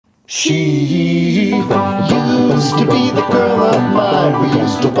She used to be the girl of mine. We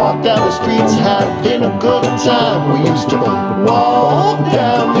used to walk down the streets having a good time. We used to walk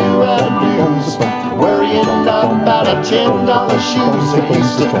down new avenues, worrying about our $10 shoes. We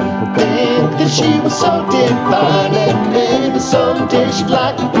used to think that she was so divine, and maybe someday she'd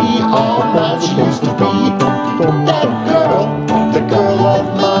like to be all mine. She used to be that girl, the girl of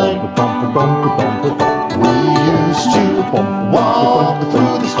mine. We used to walk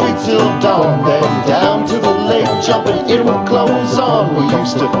through the streets till dawn, then down to the lake, jumping in with clothes on. We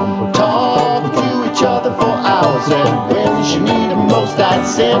used to talk to each other for hours, and when she needed most, I'd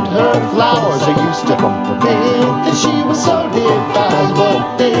send her flowers. I used to think that she was so divine,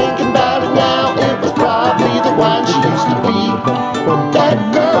 but thinking about it now, it was probably the wine. She used to be that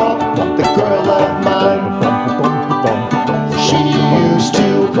girl, the girl of mine. She used to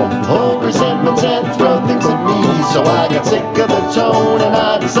hold resentments and throw things at me, so I got sick of the tone and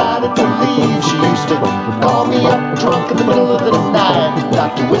I decided to leave. She used to call me up drunk in the middle of the night,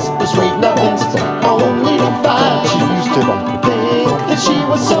 not to whisper sweet nothings, only to fight. She used to think that she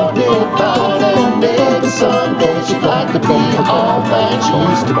was so divine, and maybe someday she'd like to be all mine. She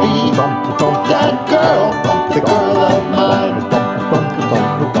used to be that girl, the girl of mine.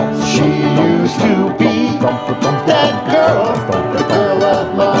 She used to be that girl, the girl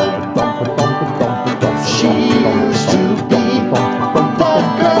of mine.